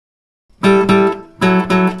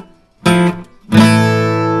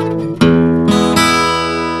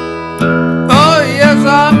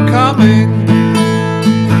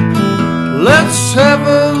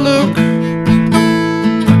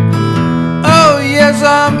yes,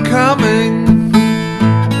 I'm coming.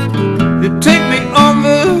 You take me on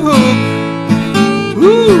the hook.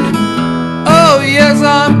 Woo. Oh, yes,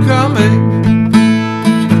 I'm coming.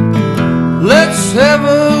 Let's have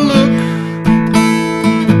a look.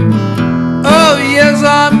 Oh, yes,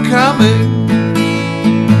 I'm coming.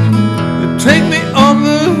 You take me on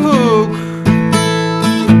the hook.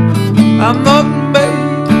 I'm not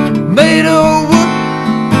made of wood.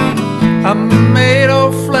 I'm made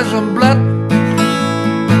of flesh and blood.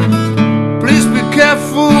 Please be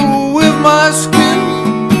careful with my skin.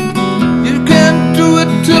 You can't do it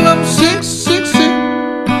till I'm sick, sick, sick.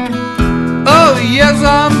 Oh, yes,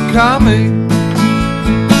 I'm coming.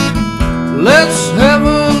 Let's have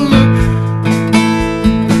a look.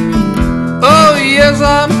 Oh, yes,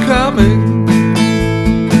 I'm coming.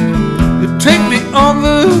 You take me on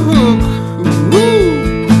the hook. Woo.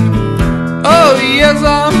 Oh, yes,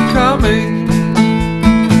 I'm coming.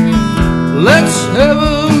 Let's have a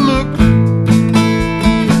look.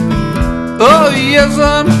 Oh, yes,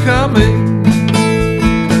 I'm coming.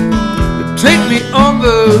 You take me on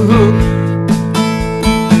the hook.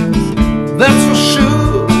 That's for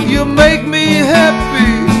sure. You make me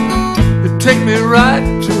happy. You take me right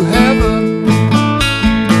to heaven.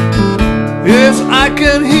 Yes, I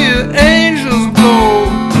can hear angels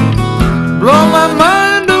blow my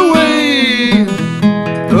mind away.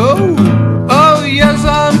 Oh, oh, yes,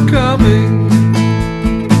 I'm coming.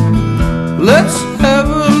 Let's have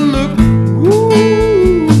a look.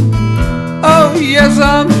 Ooh. Oh, yes,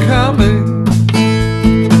 I'm coming.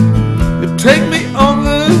 You take me on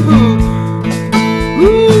the hook.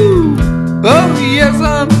 Ooh. Oh, yes,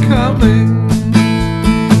 I'm coming.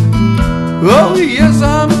 Oh, yes,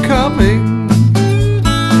 I'm coming.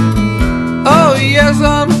 Oh, yes,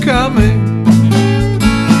 I'm coming.